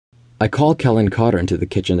I call Kel and Cotter into the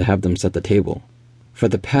kitchen to have them set the table. For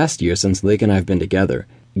the past year since Lake and I have been together,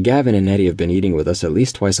 Gavin and Eddie have been eating with us at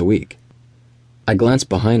least twice a week. I glance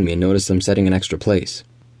behind me and notice them setting an extra place.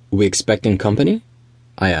 We expecting company?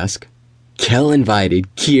 I ask. Kel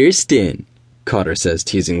invited Kirsten, Cotter says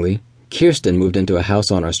teasingly. Kirsten moved into a house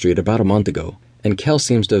on our street about a month ago, and Kel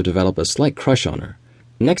seems to have developed a slight crush on her.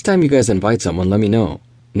 Next time you guys invite someone, let me know.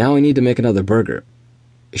 Now I need to make another burger.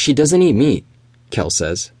 She doesn't eat meat, Kel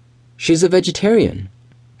says. She's a vegetarian.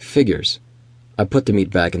 Figures. I put the meat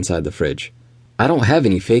back inside the fridge. I don't have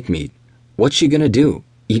any fake meat. What's she gonna do?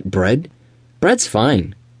 Eat bread? Bread's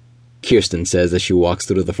fine, Kirsten says as she walks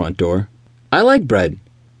through the front door. I like bread.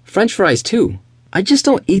 French fries too. I just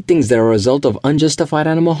don't eat things that are a result of unjustified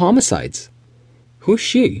animal homicides. Who's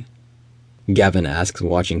she? Gavin asks,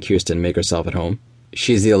 watching Kirsten make herself at home.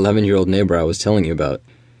 She's the 11-year-old neighbor I was telling you about.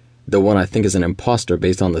 The one I think is an imposter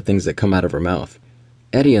based on the things that come out of her mouth.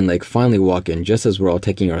 Eddie and Lake finally walk in just as we're all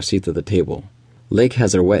taking our seats at the table. Lake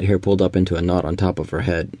has her wet hair pulled up into a knot on top of her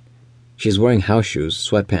head. She's wearing house shoes,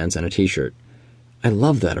 sweatpants, and a t-shirt. I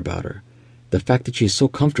love that about her. The fact that she's so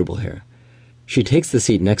comfortable here. She takes the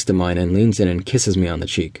seat next to mine and leans in and kisses me on the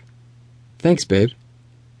cheek. Thanks, babe.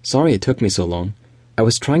 Sorry it took me so long. I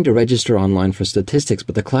was trying to register online for statistics,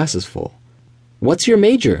 but the class is full. What's your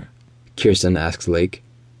major? Kirsten asks Lake.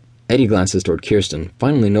 Eddie glances toward Kirsten,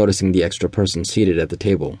 finally noticing the extra person seated at the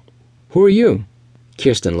table. Who are you?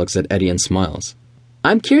 Kirsten looks at Eddie and smiles.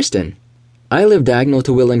 I'm Kirsten. I live diagonal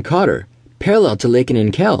to Will and Cotter, parallel to Lakin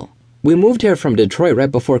and Kel. We moved here from Detroit right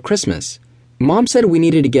before Christmas. Mom said we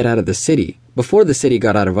needed to get out of the city, before the city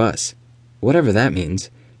got out of us. Whatever that means.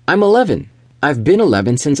 I'm 11. I've been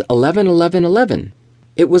 11 since 11/11/11.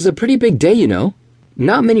 It was a pretty big day, you know.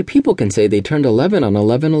 Not many people can say they turned 11 on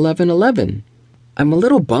 11/11/11. I'm a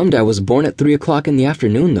little bummed I was born at 3 o'clock in the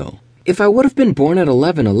afternoon, though. If I would have been born at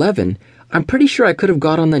 11/11, I'm pretty sure I could have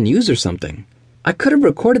got on the news or something. I could have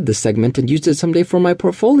recorded this segment and used it someday for my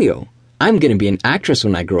portfolio. I'm gonna be an actress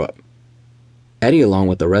when I grow up. Eddie, along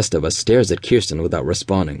with the rest of us, stares at Kirsten without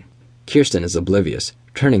responding. Kirsten is oblivious,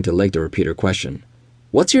 turning to Lake to repeat her question.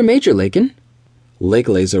 What's your major, Lakin? Lake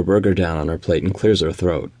lays her burger down on her plate and clears her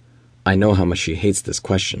throat. I know how much she hates this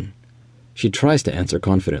question. She tries to answer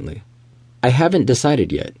confidently. I haven't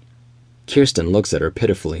decided yet. Kirsten looks at her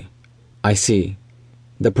pitifully. I see.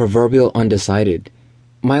 The proverbial undecided.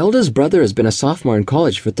 My oldest brother has been a sophomore in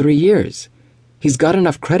college for 3 years. He's got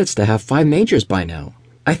enough credits to have 5 majors by now.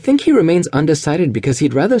 I think he remains undecided because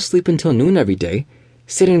he'd rather sleep until noon every day,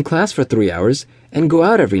 sit in class for 3 hours, and go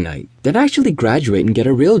out every night than actually graduate and get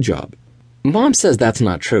a real job. Mom says that's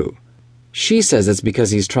not true. She says it's because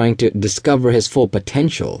he's trying to discover his full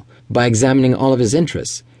potential by examining all of his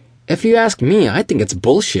interests. If you ask me, I think it's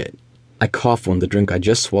bullshit. I cough when the drink I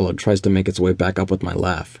just swallowed tries to make its way back up with my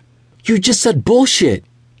laugh. You just said bullshit,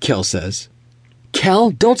 Kel says.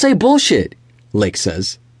 Kel, don't say bullshit, Lake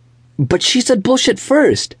says. But she said bullshit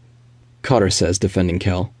first, Cotter says, defending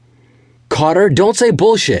Kel. Cotter, don't say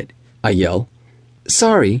bullshit, I yell.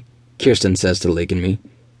 Sorry, Kirsten says to Lake and me.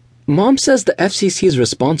 Mom says the FCC is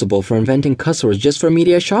responsible for inventing cuss words just for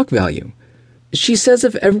media shock value. She says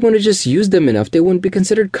if everyone had just used them enough, they wouldn't be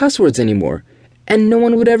considered cuss words anymore, and no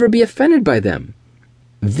one would ever be offended by them.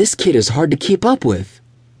 This kid is hard to keep up with.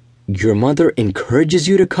 Your mother encourages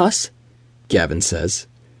you to cuss? Gavin says.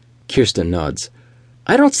 Kirsten nods.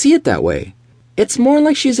 I don't see it that way. It's more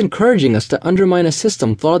like she's encouraging us to undermine a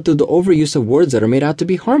system thought through the overuse of words that are made out to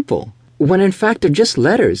be harmful, when in fact they're just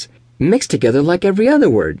letters, mixed together like every other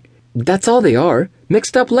word. That's all they are,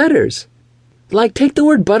 mixed up letters. Like, take the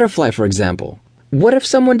word butterfly, for example. What if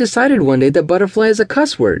someone decided one day that butterfly is a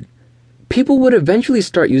cuss word? People would eventually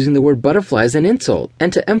start using the word butterfly as an insult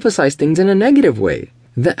and to emphasize things in a negative way.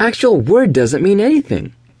 The actual word doesn't mean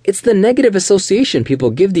anything. It's the negative association people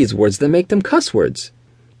give these words that make them cuss words.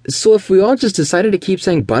 So if we all just decided to keep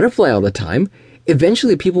saying butterfly all the time,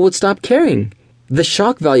 eventually people would stop caring. The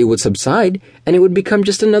shock value would subside, and it would become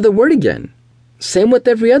just another word again. Same with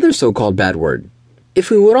every other so-called bad word. If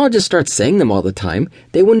we would all just start saying them all the time,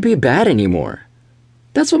 they wouldn't be bad anymore.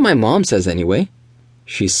 That's what my mom says anyway.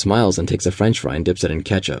 She smiles and takes a French fry and dips it in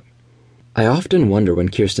ketchup. I often wonder when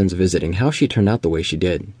Kirsten's visiting how she turned out the way she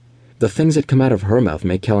did. The things that come out of her mouth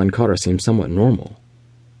make Kel and Cotter seem somewhat normal.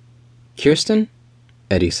 Kirsten?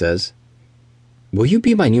 Eddie says. Will you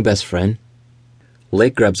be my new best friend?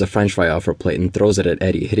 Lake grabs a French fry off her plate and throws it at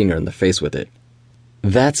Eddie, hitting her in the face with it.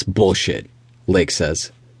 That's bullshit, Lake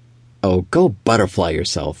says. Oh, go butterfly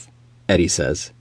yourself, Eddie says.